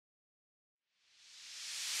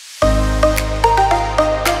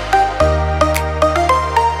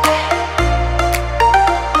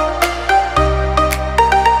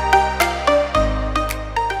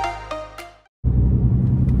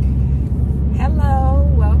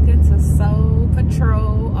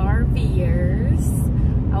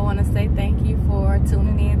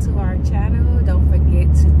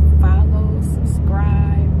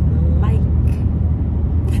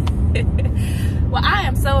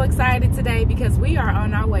so excited today because we are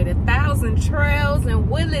on our way to Thousand Trails in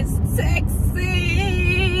Willis, Texas.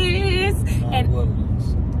 Not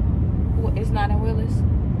Willis. It's not in Willis?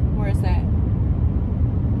 Where is that?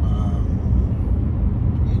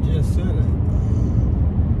 You just said it.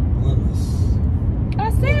 Willis. I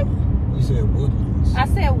said... You said Woodlands. I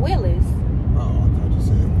said Willis. Oh, I thought you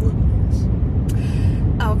said Woodlands.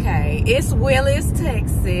 Okay, it's Willis,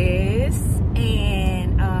 Texas,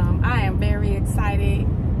 and I am very excited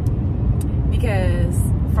because,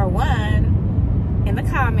 for one, in the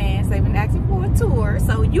comments they've been asking for a tour,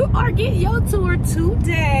 so you are getting your tour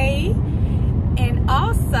today. And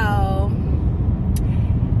also,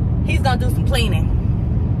 he's gonna do some cleaning.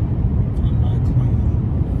 I'm not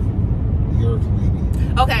cleaning. You're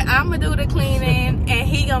cleaning. Okay, I'm gonna do the cleaning, and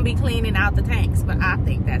he gonna be cleaning out the tanks, but I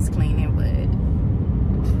think that's cleaning, but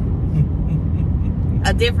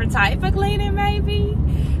a different type of cleaning maybe.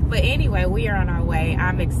 But anyway, we are on our way.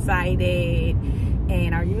 I'm excited.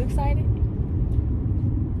 And are you excited?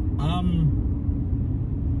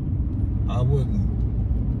 I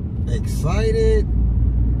wouldn't. Excited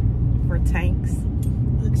for tanks.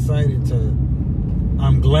 Excited to.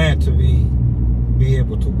 I'm glad to be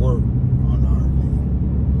able to work on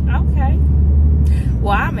RV. Okay.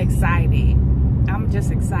 Well, I'm excited. I'm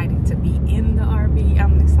just excited to be in the RV.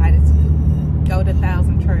 I'm excited to go to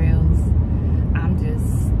Thousand Trails. I'm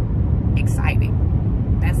just excited.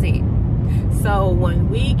 That's it. So when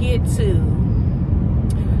we get to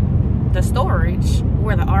the storage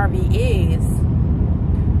where the RV is,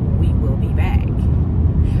 we will be back.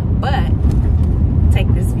 But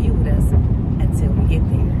take this view with us until we get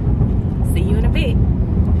there. See you in a bit.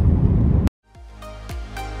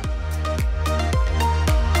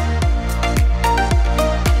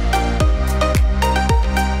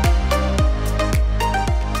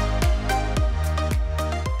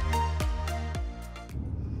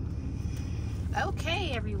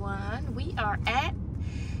 Okay, everyone, we are at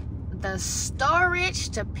the storage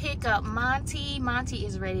to pick up Monte. Monte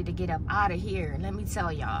is ready to get up out of here. Let me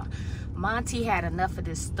tell y'all, Monte had enough of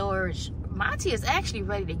this storage. Monte is actually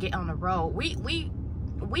ready to get on the road. We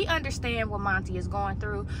understand what Monte is going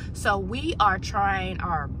through, so we are trying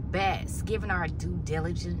our best, giving our due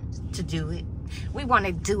diligence to do it. We want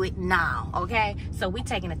to do it now, okay? So we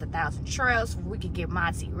taking it to Thousand Trails so we can get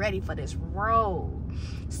Monte ready for this road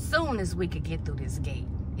soon as we could get through this gate.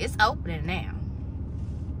 It's opening now.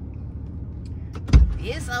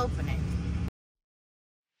 It's opening.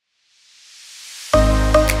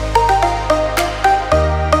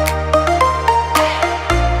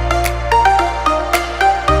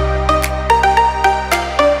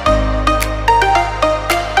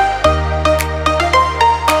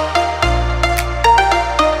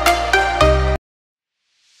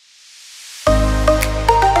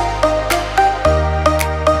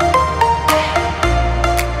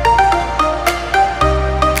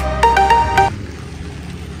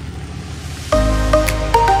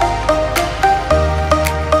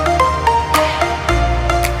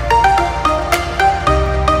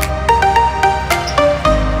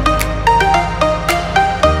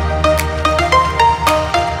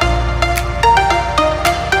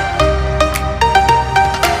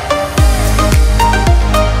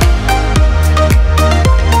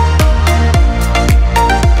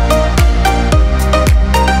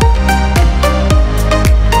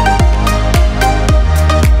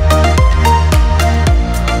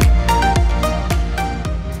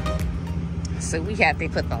 So we have to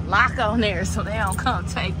put the lock on there so they don't come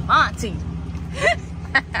take Monte.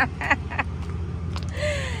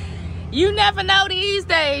 You never know these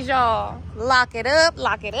days, y'all. Lock it up,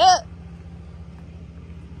 lock it up.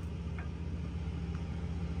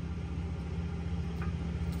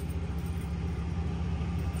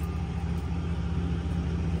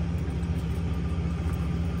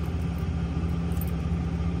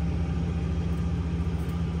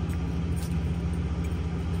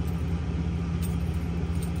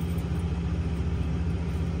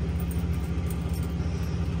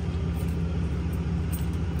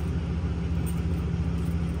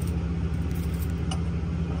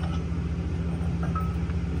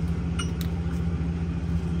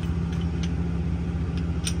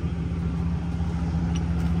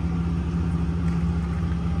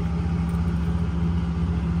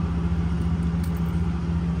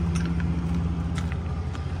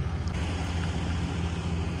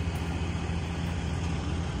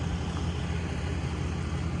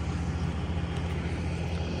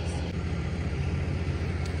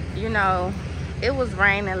 You know, it was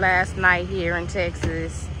raining last night here in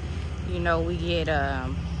Texas. You know, we get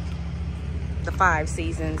the 5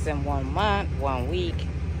 seasons in 1 month, 1 week.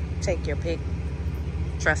 Take your pick.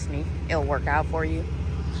 Trust me, it'll work out for you.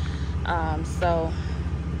 So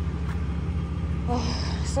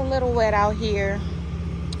it's a little wet out here.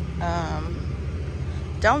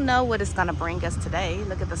 Don't know what it's gonna bring us today.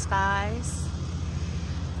 Look at the skies.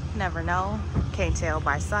 Never know. Can't tell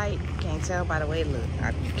by sight. Can't tell by the way it look.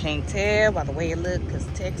 You can't tell by the way it look because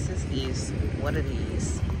Texas is what it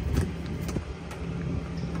is.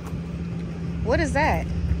 What is that?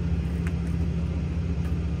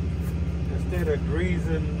 Instead of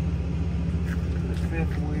greasing the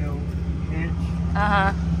fifth wheel hitch,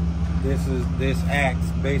 this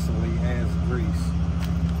acts basically as grease.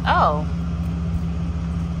 Oh,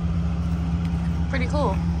 pretty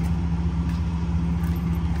cool.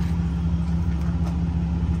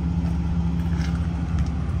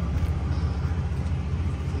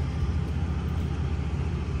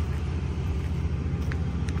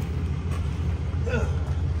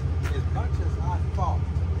 As much as I thought,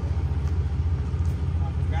 I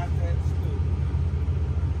forgot that scoop.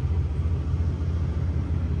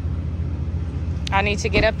 I need to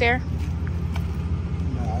get up there.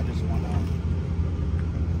 No, I just want to.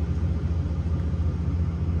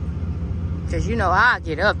 Because you know I'll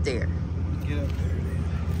get up there. Get up there then.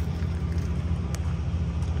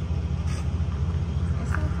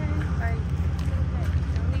 It's okay. Like, it's okay.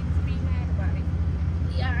 Don't need to be mad about it.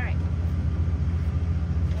 Be alright.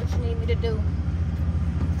 What you need me to do?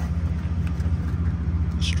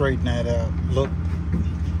 Straighten that out. Look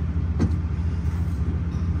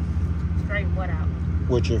Straighten what out?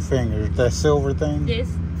 with your fingers. That silver thing? This?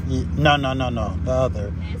 Yeah. No. The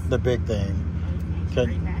other. This? The big thing.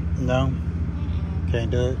 Straighten that? No?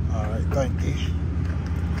 Can't do it? Alright, thank you.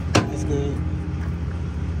 That's good.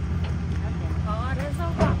 I've been hard as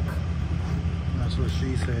a rock. That's what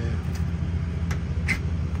she said.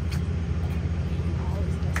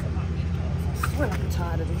 Always mess up my videos. I swear I'm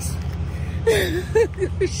tired of these.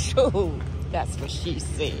 Sure. That's what she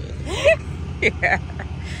said. Yeah.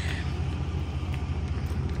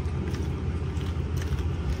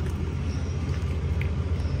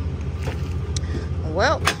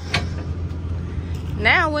 Well,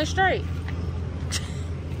 now it went straight.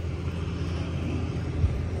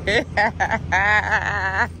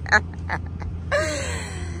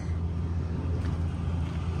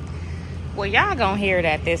 Well, y'all gonna hear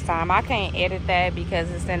that this time. I can't edit that because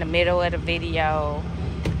it's in the middle of the video,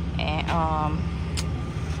 and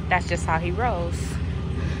that's just how he rolls.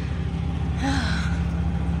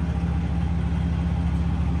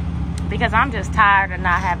 Because I'm just tired of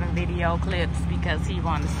not having video clips because he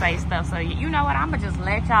wanted to say stuff. So you know what, I'm gonna just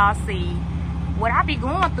let y'all see what I be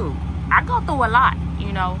going through. I go through a lot,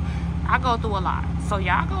 you know. I go through a lot. So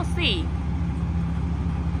y'all go see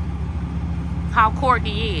how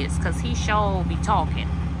Courtney is, because he sure be talking.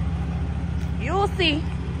 You'll see.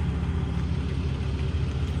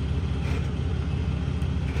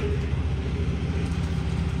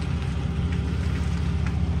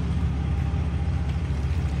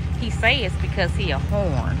 He say it's because he a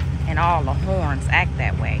horn and all the horns act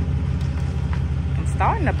that way. I'm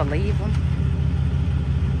starting to believe him.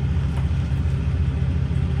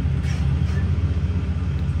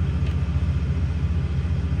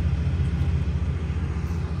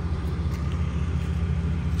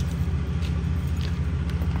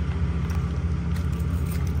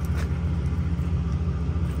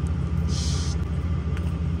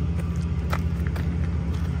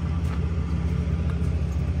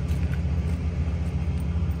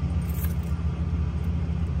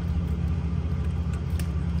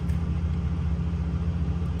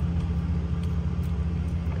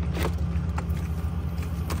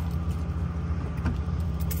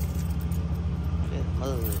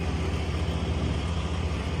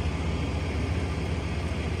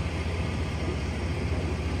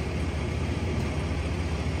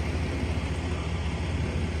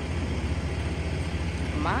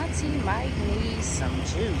 Monte might need some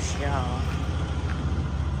juice, y'all.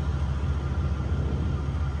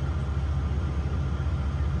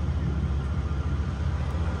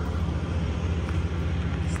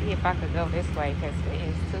 See if I could go this way, because it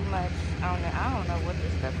is too much on the, I don't know what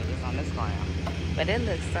this stuff is on this ground, but it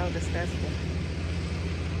looks so disgusting.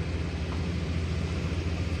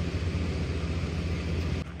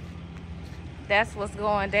 That's what's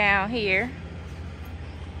going down here.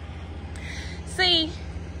 See,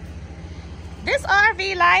 this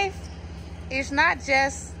RV life is not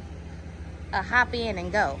just a hop in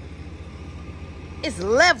and go. It's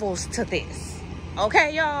levels to this.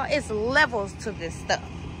 Okay, y'all? It's levels to this stuff.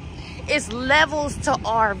 It's levels to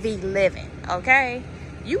RV living. Okay?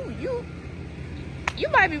 You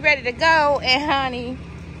might be ready to go, and honey,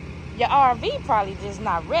 your RV probably just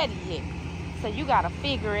not ready yet. so you gotta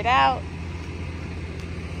figure it out.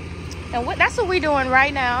 And that's what we're doing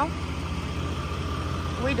right now.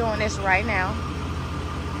 We're doing this right now.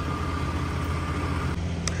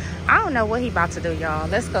 I don't know what he about to do, y'all.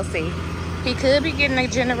 Let's go see. He could be getting a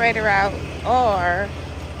generator out, or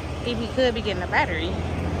he could be getting a battery.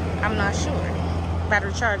 I'm not sure.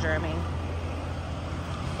 Battery charger, I mean.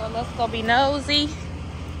 So let's go be nosy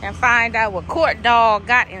and find out what Court Dog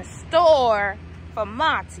got in store for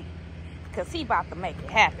Monte. Because he about to make it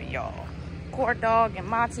happen, y'all. Court Dog and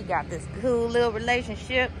Monte got this cool little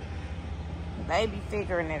relationship. They be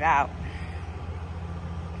figuring it out.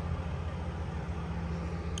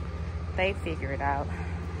 They figure it out.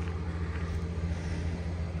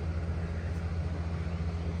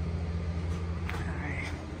 Alright.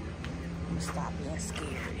 I'm gonna stop being scared,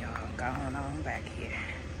 y'all. Going on back here.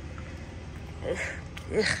 Ugh.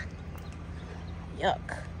 Ugh.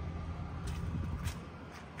 Yuck.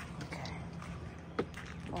 Okay.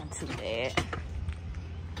 Wasn't too bad.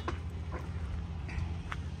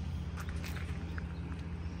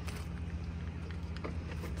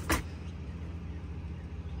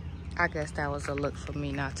 I guess that was a look for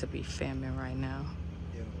me not to be filming right now.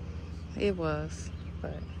 It was,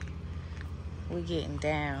 but we getting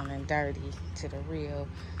down and dirty to the real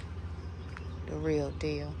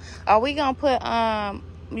deal. Are we gonna put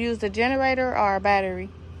use the generator or a battery?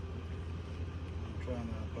 I'm trying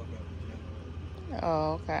to hook up the generator.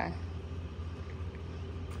 Oh, okay.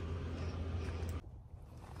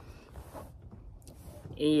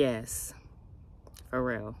 Yes, for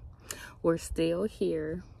real. We're still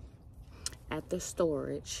here at the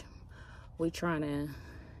storage. We trying to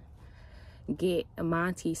get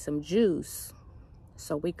Monte some juice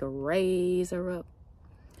so we could raise her up,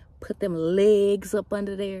 put them legs up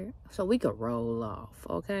under there so we could roll off,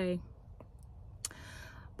 okay?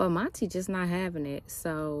 But Monte just not having it,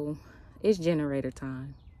 so it's generator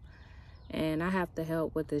time. And I have to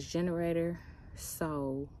help with this generator,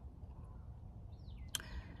 so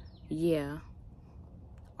yeah,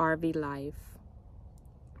 RVLife.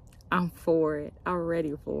 I'm for it. I'm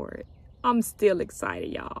ready for it. I'm still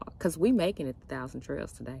excited, y'all, because we making it 1,000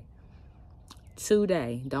 trails today.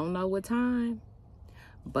 Today. Don't know what time,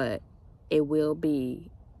 but it will be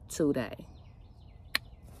today.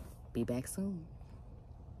 Be back soon.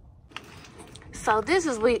 So this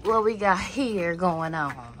is what we got here going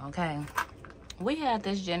on, okay? We have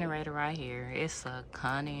this generator right here. It's a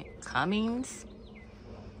Cummins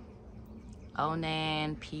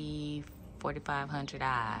Onan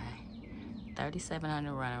P4500i.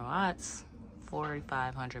 3,700 running watts,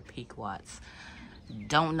 4,500 peak watts.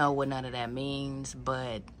 Don't know what none of that means,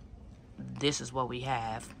 but this is what we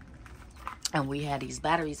have. And we have these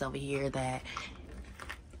batteries over here that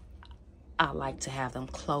I like to have them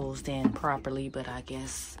closed in properly, but I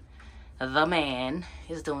guess the man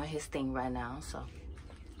is doing his thing right now. So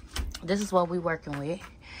this is what we're working with.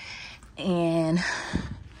 And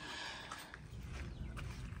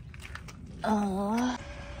oh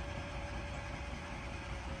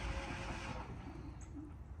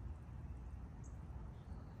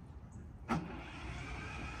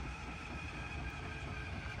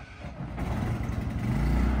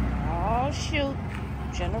shoot,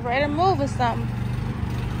 generator moving something.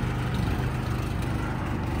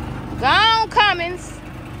 Gone, Cummins.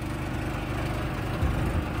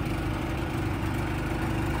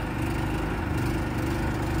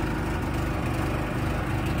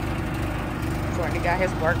 Courtney got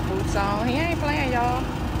his work boots on. He ain't playing, y'all.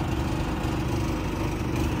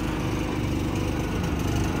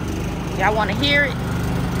 Y'all want to hear it?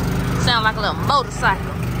 Sound like a little motorcycle.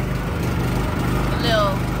 A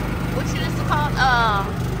little, what you used to call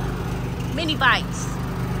mini bikes.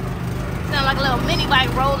 Sound like a little mini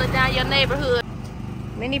bike rolling down your neighborhood.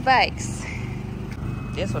 Mini bikes.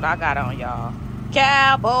 This what I got on, y'all.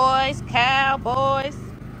 Cowboys, cowboys.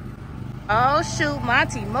 Oh shoot,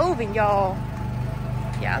 Monte moving, y'all.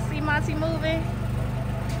 Y'all see Monte moving?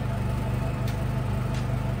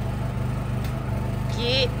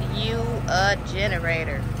 Get you a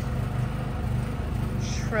generator.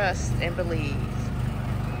 Trust and believe.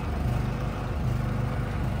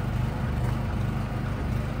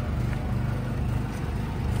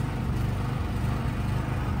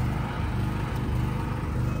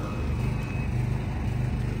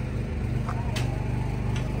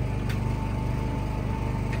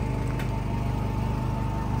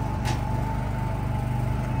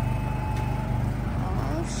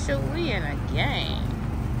 We in a game.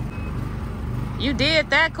 You did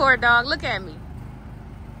that, Court Dog. Look at me.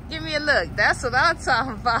 Give me a look. That's what I'm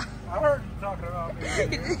talking about. I heard you talking about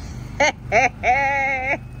me.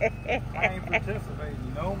 ain't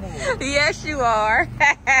participating no more. Yes, you are.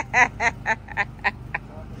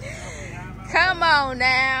 Come on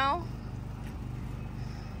now.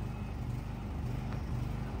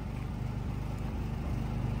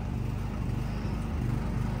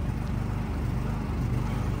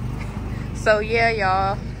 So yeah,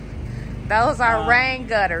 y'all, those are rain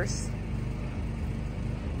gutters.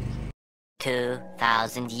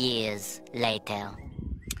 2,000 years later.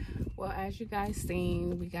 Well, as you guys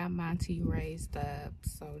seen, we got Monte raised up,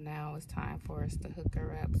 so now it's time for us to hook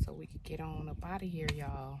her up so we can get on up out of here,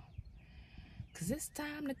 y'all. Cause it's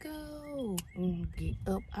time to go. Get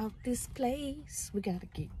up out this place. We gotta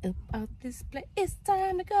get up out this place. It's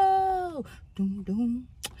time to go. Doom doom.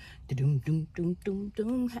 Doom doom doom doom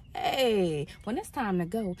doom. Hey, when it's time to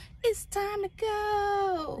go, it's time to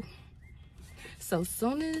go. So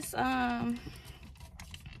soon as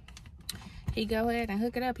he go ahead and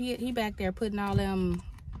hook it up, he back there putting all them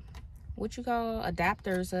what you call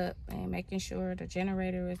adapters up and making sure the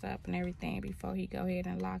generator is up and everything before he go ahead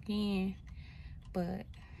and lock in. But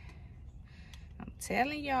I'm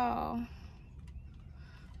telling y'all,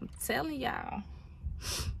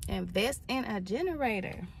 invest in a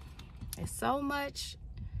generator. It's so much.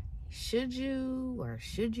 Should you or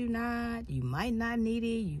should you not? You might not need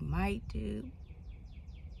it. You might do.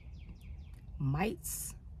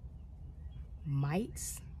 Mights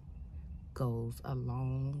goes a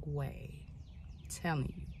long way. I'm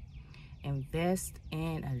telling you. Invest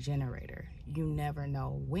in a generator. You never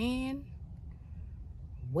know when,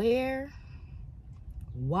 where,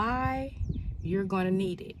 why you're going to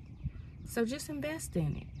need it. So just invest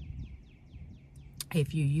in it.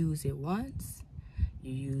 If you use it once,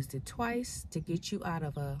 you used it twice to get you out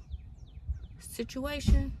of a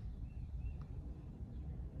situation,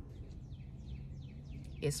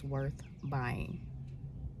 it's worth buying.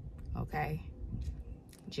 Okay?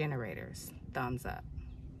 Generators, thumbs up.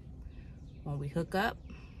 When we hook up,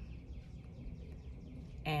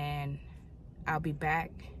 and I'll be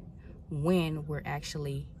back when we're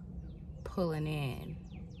actually pulling in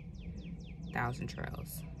 1,000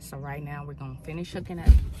 trails. So right now we're gonna finish hooking up,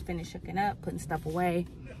 putting stuff away,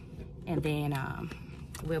 and then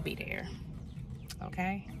we'll be there.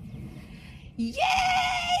 Okay? Yay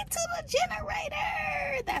to the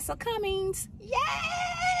generator! That's a Cummings.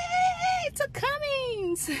 Yay to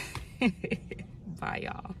Cummings! Bye,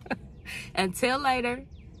 y'all. Until later,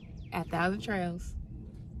 at 1,000 Trails,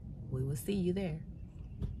 we will see you there.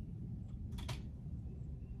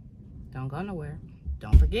 Don't go nowhere.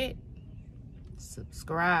 Don't forget,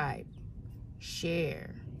 subscribe,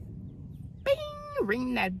 share, bing,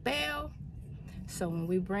 ring that bell. So when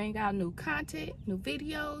we bring out new content, new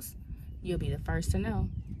videos, you'll be the first to know.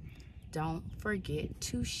 Don't forget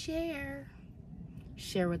to share.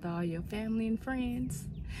 Share with all your family and friends.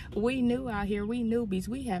 We new out here, we newbies.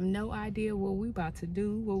 We have no idea what we about to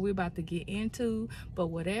do, what we about to get into. But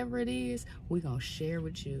whatever it is, we're going to share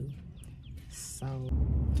with you. So,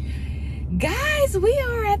 guys, we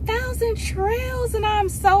are at 1,000 Trails and I'm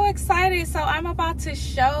so excited. So I'm about to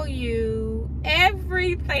show you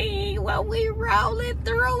everything what we rolling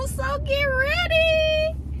through. So get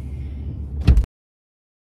ready.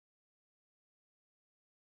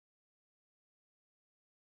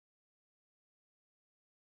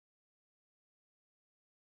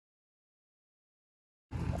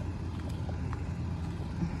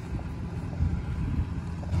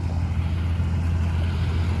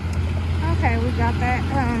 Okay, we got that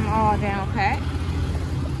all down pat.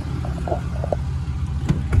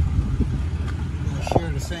 We'll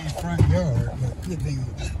share the same front yard, but good thing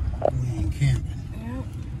we ain't camping. Yep.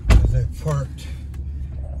 Because that parked,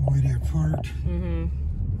 the way they're parked. Mm-hmm.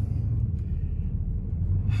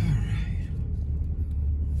 Alright.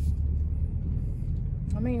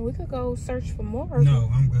 I mean, we could go search for more. No,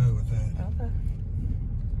 I'm good with that. Okay.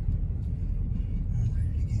 I'm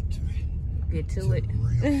ready to get to it. Get to it. Real.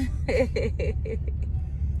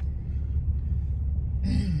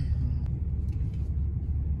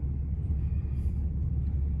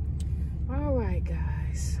 All right,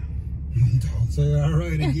 guys. Don't say all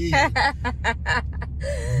right again.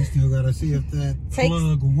 We still gotta see if that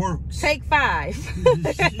plug works. Take 5.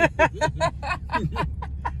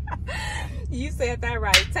 You said that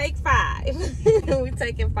right. Take 5. We're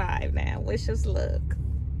taking 5 now. Wish us luck.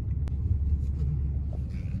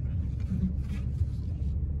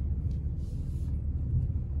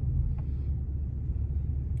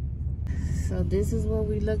 So this is what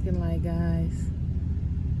we looking like, guys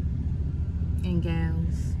and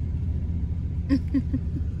gals.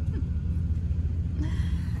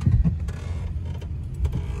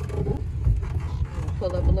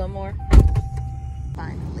 Pull up a little more.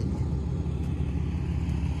 Finally.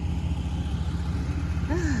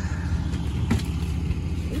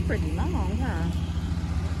 It's pretty long, huh?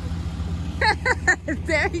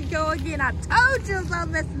 There you go again. I told you I was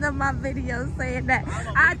messing up my video saying that.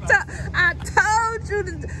 I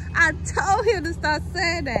told him to start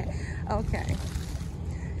saying that. Okay.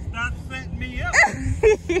 Stop setting me up.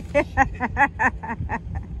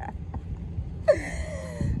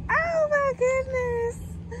 Oh my goodness.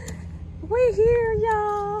 We here,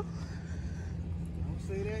 y'all. Don't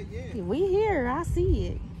say that yet. We here. I see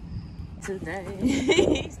it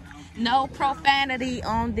today. No profanity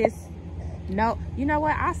on this. No, you know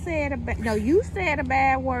what? I said a bad. No, you said a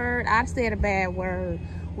bad word. I said a bad word.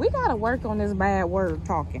 We gotta work on this bad word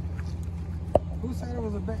talking. Who said it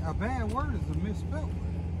was a bad word? Is a misspelled word.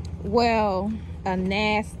 Well, a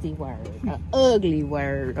nasty word, an ugly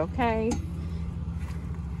word. Okay.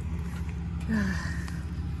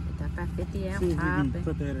 Got that 50 amp. See if you can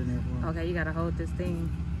put that in there for me. Okay, you gotta hold this thing.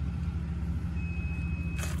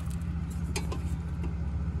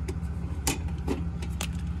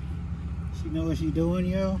 She know what she doing,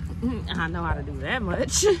 yo? I know how to do that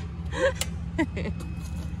much. Yep,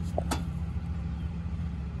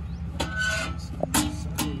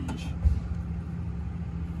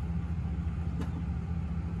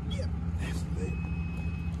 that's it.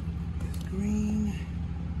 It's green.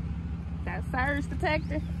 That surge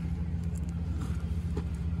detector.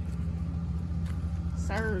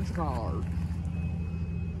 Surge guard.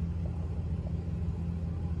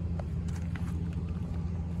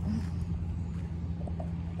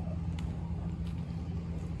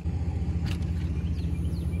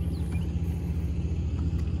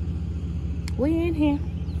 We in here.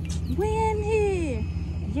 We in here.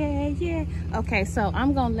 Yeah, yeah. Okay, so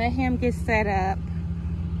I'm gonna let him get set up.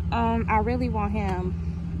 I really want him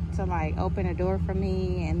to like open a door for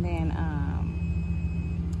me and then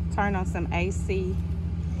turn on some AC.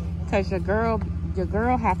 Cause your girl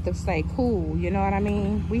have to stay cool. You know what I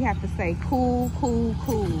mean? We have to stay cool, cool,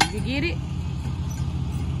 cool. You get it?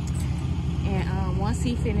 And once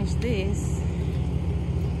he finished this,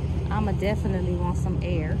 I'ma definitely want some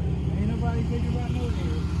air. Ain't nobody thinking about no air.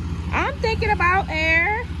 I'm thinking about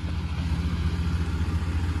air.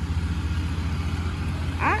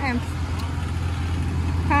 I am.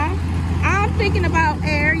 Huh? I'm thinking about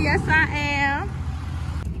air. Yes, I am.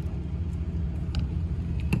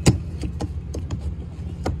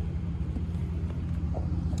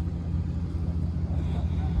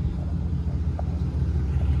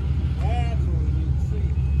 That's what we need to see.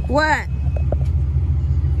 What?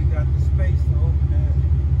 We got the space to open that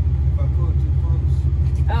if I pull too close.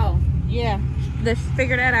 Oh, yeah. Let's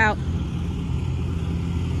figure that out.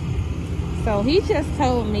 So he just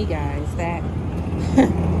told me, guys, that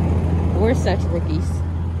we're such rookies,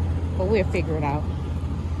 but we'll figure it out.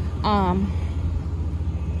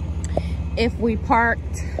 If we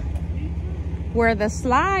parked where the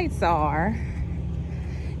slides are,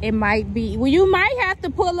 it might be, well, you might have to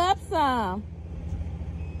pull up some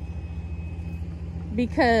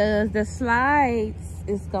because the slides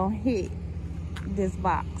is gonna hit this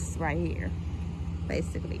box right here.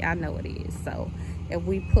 Basically, I know it is. So if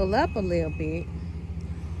we pull up a little bit,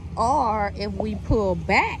 or if we pull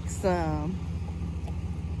back some,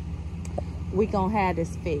 we gonna have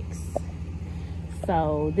this fixed.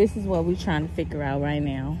 So this is what we're trying to figure out right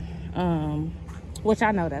now. Which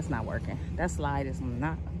I know that's not working. That slide is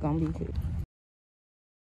not gonna be good.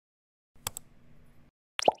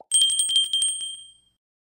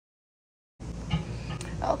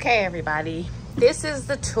 Okay, everybody, this is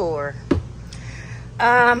the tour.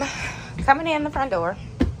 Coming in the front door.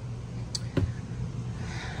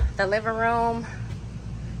 The living room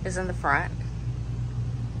is in the front.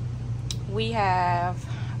 We have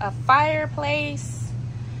a fireplace.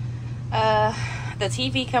 The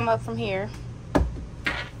TV come up from here.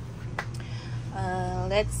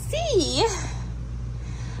 Let's see.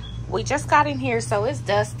 We just got in here, so it's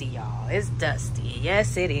dusty, y'all. It's dusty.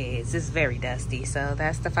 Yes, it is. It's very dusty. So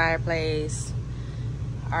that's the fireplace.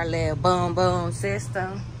 Our little boom boom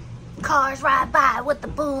system. Cars ride by with the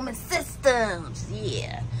booming systems.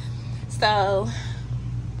 Yeah. So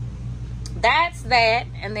that's that.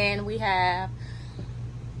 And then we have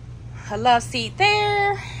a love seat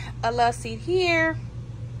there, a love seat here.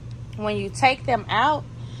 When you take them out,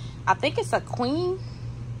 I think it's a queen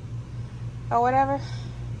or whatever.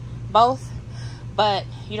 Both. But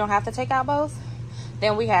you don't have to take out both.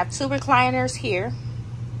 Then we have two recliners here.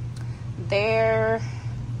 They're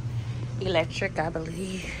electric, I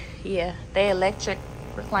believe. Yeah, they're electric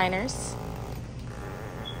recliners.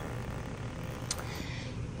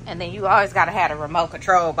 And then you always gotta have a remote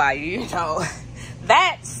control by you, you know.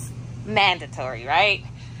 That's mandatory, right?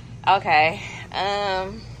 Okay.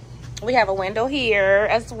 We have a window here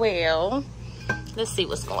as well. Let's see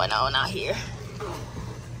what's going on out here.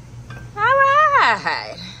 All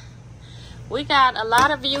right. We got a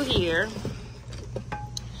lot of view here.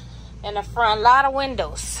 In the front, a lot of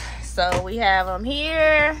windows. So we have them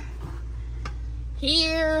here.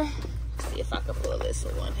 Here. Let's see if I can pull this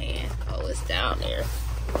with one hand. Oh, it's down there.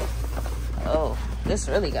 Oh, this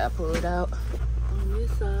really got pulled out on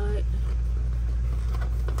this side.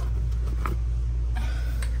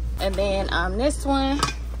 And then this one,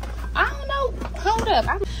 I don't know, hold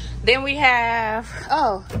up. Then we have,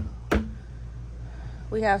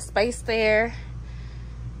 we have space there,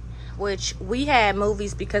 which we had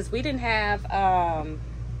movies because we didn't have,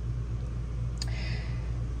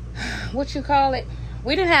 what you call it?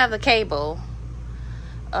 We didn't have the cable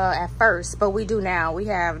at first, but we do now. We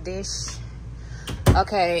have dish.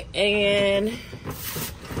 Okay, and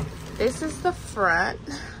this is the front.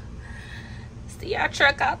 See our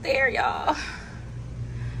truck out there, y'all.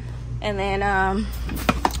 And then a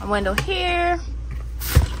window here,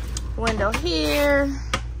 window here,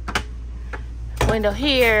 window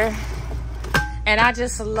here. And I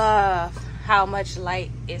just love how much light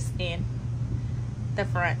is in the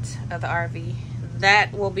front of the RV.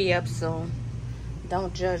 That will be up soon.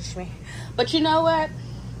 Don't judge me. But you know what?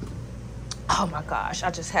 Oh my gosh,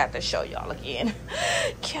 I just have to show y'all again.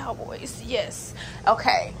 Cowboys, yes.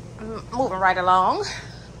 Okay, moving right along.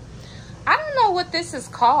 I don't know what this is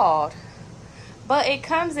called, but it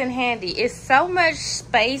comes in handy. It's so much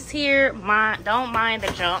space here. Don't mind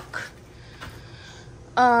the junk.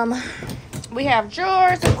 We have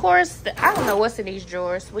drawers, of course. I don't know what's in these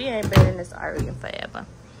drawers. We ain't been in this RV in forever.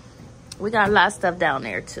 We got a lot of stuff down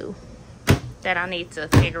there too that I need to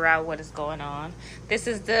figure out what is going on. This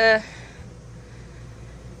is the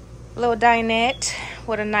little dinette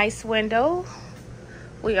with a nice window.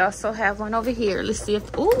 We also have one over here. Let's see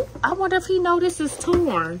if, ooh, I wonder if he know this is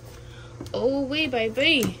torn. Oh, wee,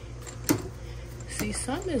 baby. See,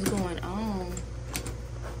 something is going on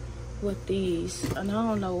with these, and I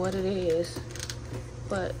don't know what it is,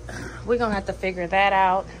 but we're gonna have to figure that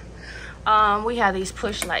out. We have these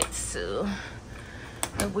push lights too,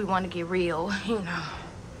 if we want to get real, you know,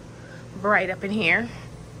 bright up in here.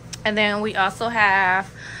 And then we also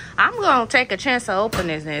have, I'm gonna take a chance of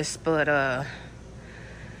opening this, but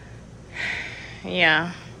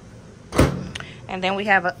yeah. And then we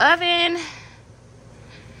have an oven,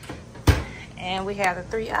 and we have the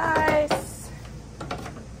 3 eyes,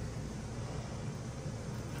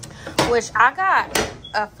 which I got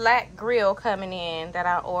a flat grill coming in that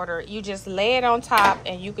I ordered. You just lay it on top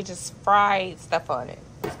and you could just fry stuff on it.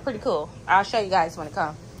 It's pretty cool. I'll show you guys when it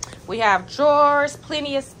comes. We have drawers,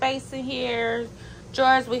 plenty of space in here.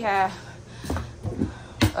 Drawers, we have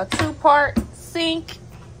a 2-part sink.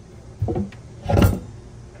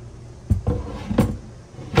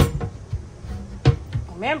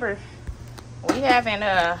 Remember, we haven't,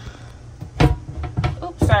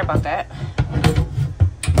 oops, sorry about that.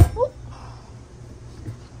 Oop.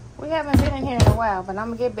 We haven't been in here in a while, but I'm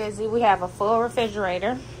gonna get busy. We have a full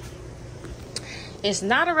refrigerator. It's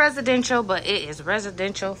not a residential, but it is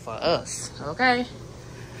residential for us, okay?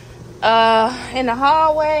 In the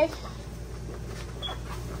hallway,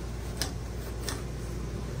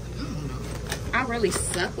 I really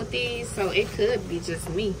suck with these, so it could be just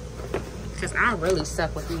me, because I really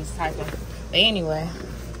suck with these type of, but anyway.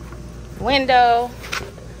 Window,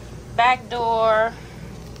 back door.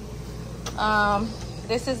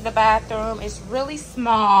 This is the bathroom. It's really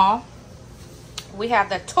small. We have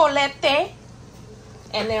the toilette,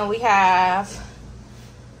 and then we have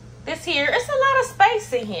this here. It's a lot of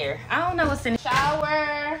space in here. I don't know what's in the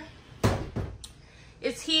shower.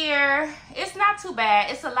 It's here. It's not too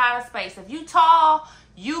bad. It's a lot of space. If you tall,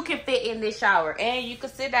 you can fit in this shower, and you can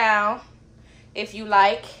sit down if you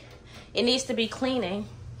like. It needs to be cleaning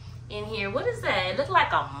in here. What is that? It looks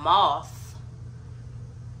like a moth.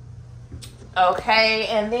 Okay,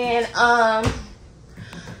 and then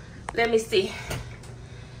let me see.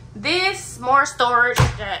 This more storage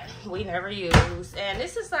that we never use, and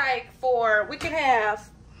this is like for, we can have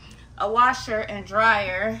a washer and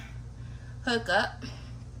dryer hookup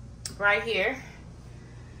right here.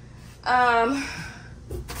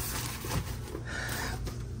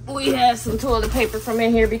 We have some toilet paper from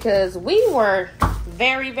in here because we were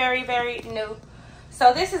very new.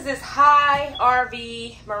 So this is this high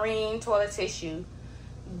RV marine toilet tissue.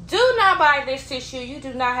 Do not buy this tissue. You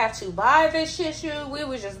do not have to buy this tissue. We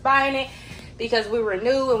were just buying it because we were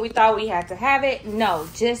new and we thought we had to have it. No,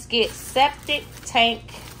 just get septic tank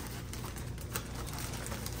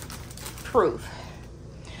proof.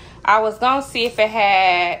 I was gonna see if it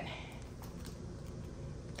had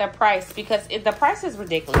the price, because the price is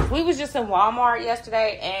ridiculous. We was just in Walmart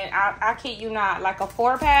yesterday, and I kid you not, like a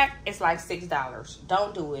 4-pack, it's like $6.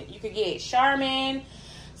 Don't do it. You could get Charmin,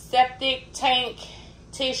 septic tank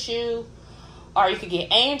tissue, or you could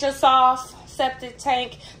get Angel Soft septic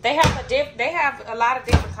tank. They have a lot of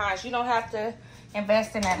different kinds. You don't have to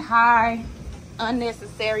invest in that high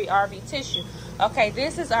unnecessary RV tissue. Okay,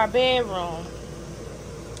 this is our bedroom.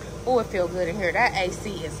 Oh, it feels good in here. That AC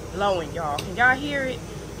is blowing, y'all. Can y'all hear it?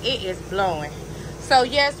 It is blowing. So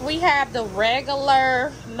yes, we have the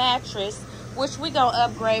regular mattress, which we gonna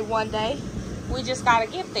upgrade one day. We just gotta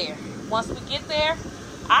get there. Once we get there,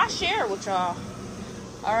 I'll share it with y'all.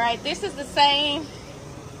 All right, this is the same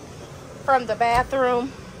from the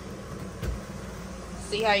bathroom.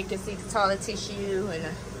 See how you can see the toilet tissue and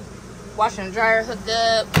the washer and dryer hooked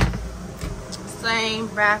up. Same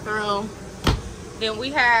bathroom. Then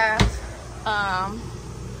we have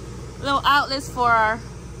little outlets for our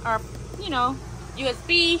you know,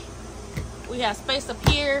 USB. We have space up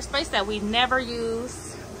here, space that we never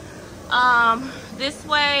use. This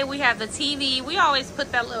way we have the TV. We always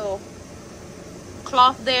put that little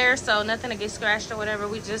cloth there so nothing to get scratched or whatever.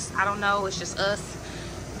 We just, I don't know, it's just us.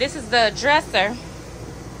 This is the dresser.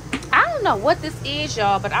 I don't know what this is,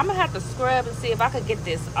 y'all, but I'm gonna have to scrub and see if I could get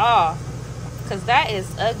this off, because that is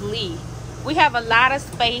ugly. We have a lot of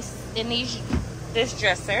space in this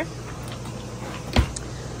dresser.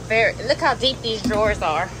 Look how deep these drawers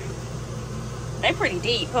are. They're pretty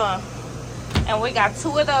deep, huh? And we got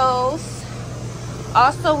 2 of those.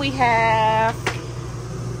 Also, we have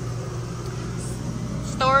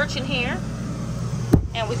storage in here.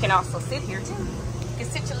 And we can also sit here too. You can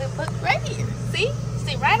sit your little butt right here. See?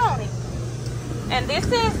 Sit right on it. And this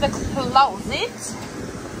is the closet,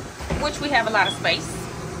 which we have a lot of space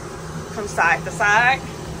from side to side.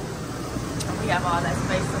 We have all that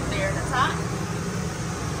space up there at the top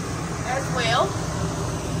as well.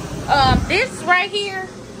 This right here,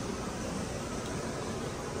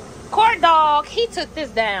 Court Dog, he took this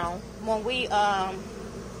down when we got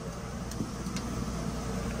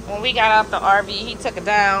out the RV. He took it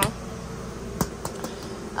down.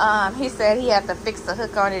 He said he had to fix the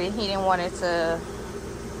hook on it and he didn't want it to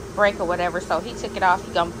break or whatever, so he took it off.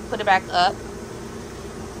 He gonna put it back up.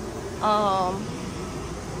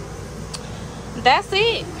 That's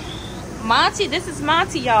it. Monte, this is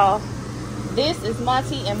Monte, y'all. This is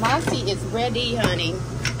Monte, and Monte is ready, honey.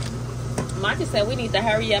 Monte said we need to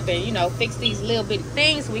hurry up and, you know, fix these little bitty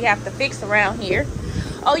things we have to fix around here.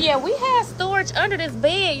 Oh yeah, we have storage under this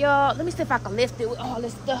bed, y'all. Let me see if I can lift it with all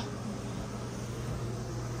this stuff.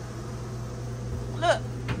 Look,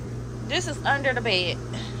 this is under the bed.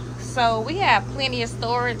 So we have plenty of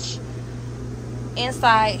storage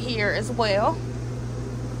inside here as well.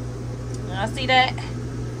 Y'all see that?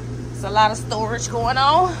 There's a lot of storage going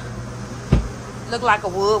on. Look like a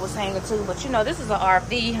wood was hanging too, but you know, this is an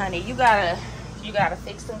RV, honey. You gotta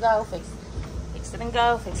fix and go, fix it and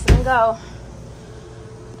go, fix it and go.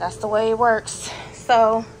 That's the way it works.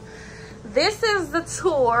 So this is the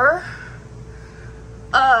tour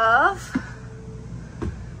of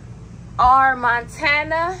our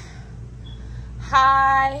Montana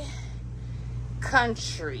high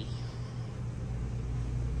country.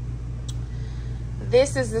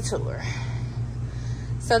 This is the tour.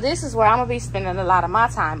 So this is where I'm gonna be spending a lot of my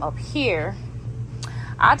time up here.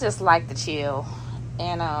 I just like to chill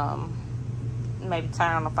and maybe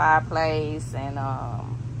turn on the fireplace and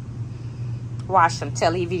watch some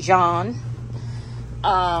television.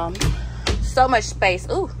 So much space.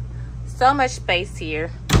 Ooh, so much space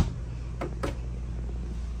here.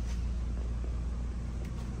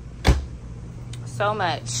 So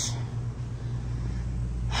much.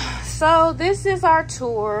 So this is our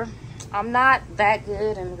tour. I'm not that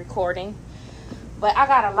good in recording, but I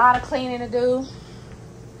got a lot of cleaning to do.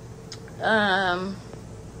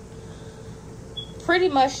 Pretty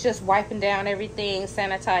much just wiping down everything,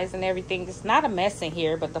 sanitizing everything. It's not a mess in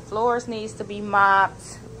here, but the floors needs to be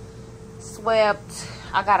mopped, swept.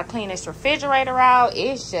 I gotta clean this refrigerator out.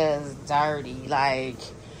 It's just dirty. Like,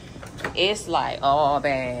 it's like all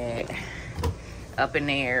bad up in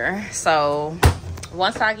there. So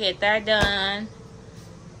once I get that done,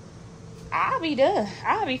 I'll be done.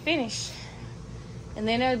 I'll be finished. And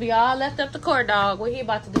then it'll be all left up to Court Dog. What he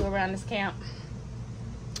about to do around this camp.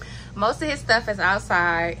 Most of his stuff is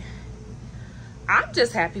outside. I'm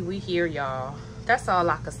just happy we here, y'all. That's all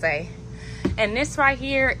I could say. And this right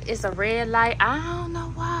here is a red light. I don't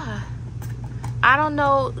know why. I don't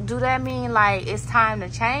know. Do that mean like it's time to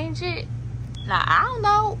change it? Now, I don't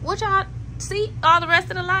know. What y'all see all the rest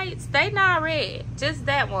of the lights? They not red. Just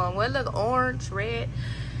that one. Well, look, orange, red.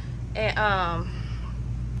 And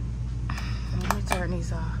let me turn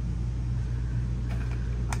these off.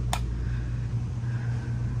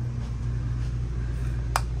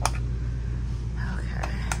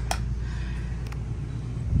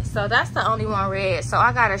 So that's the only one red. So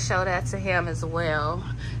I gotta show that to him as well.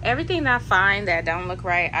 Everything I find that don't look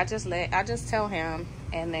right, I just tell him,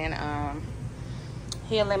 and then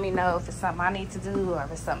he'll let me know if it's something I need to do or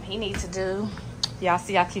if it's something he needs to do. Y'all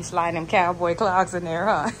see I keep sliding them cowboy clogs in there,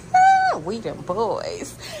 huh? We them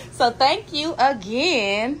boys. So thank you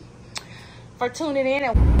again for tuning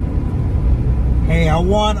in. Hey, I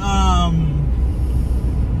want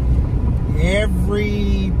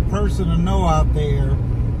every person to know out there,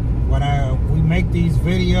 when we make these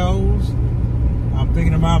videos, I'm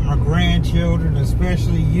thinking about my grandchildren,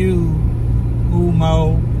 especially you,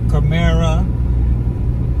 Umo, Camara.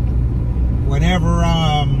 Whenever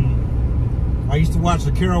I used to watch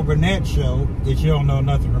the Carol Burnett show that you don't know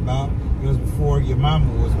nothing about. It was before your mama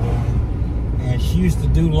was born, and she used to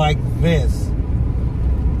do like this,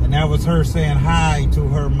 and that was her saying hi to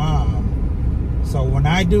her mom. So when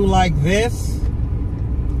I do like this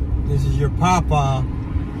is your papa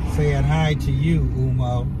saying hi to you,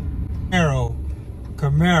 Umo.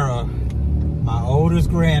 Camara, my oldest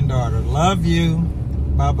granddaughter. Love you.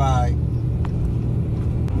 Bye-bye.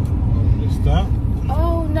 Stop.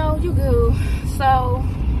 Oh, no, you good. So,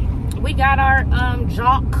 we got our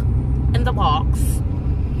jock in the box.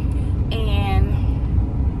 And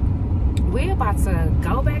we're about to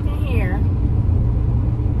go back in here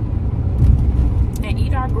and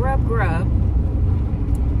eat our grub.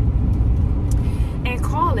 And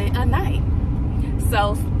call it a night.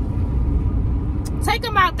 So take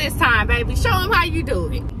them out this time, baby. Show them how you do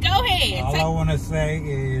it. Go ahead. All I want to say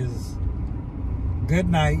is good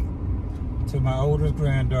night to my oldest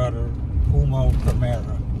granddaughter, Umo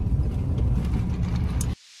Camara.